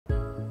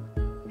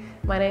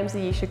My name's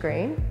Ayesha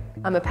Green.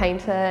 I'm a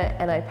painter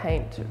and I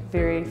paint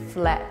very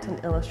flat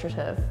and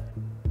illustrative.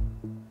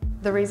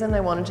 The reason I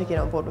wanted to get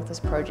on board with this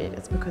project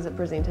is because it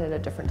presented a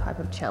different type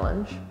of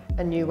challenge,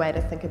 a new way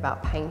to think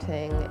about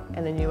painting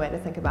and a new way to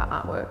think about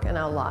artwork in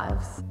our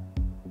lives.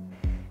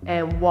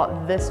 And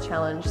what this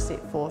challenge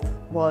set forth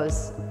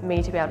was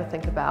me to be able to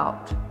think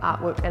about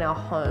artwork in our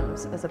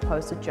homes as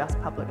opposed to just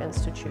public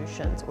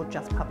institutions or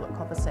just public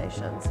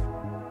conversations.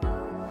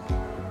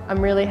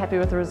 I'm really happy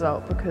with the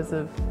result because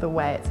of the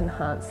way it's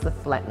enhanced the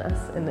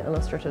flatness and the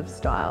illustrative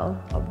style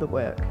of the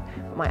work.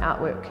 My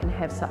artwork can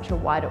have such a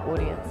wider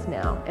audience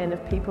now, and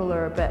if people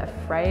are a bit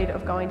afraid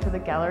of going to the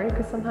gallery,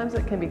 because sometimes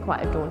it can be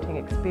quite a daunting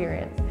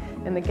experience,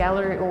 and the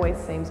gallery always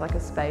seems like a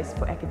space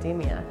for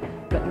academia,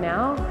 but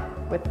now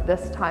with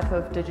this type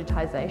of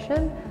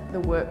digitisation,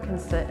 the work can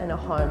sit in a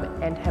home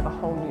and have a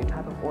whole new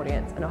type of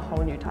audience and a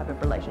whole new type of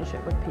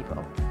relationship with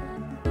people.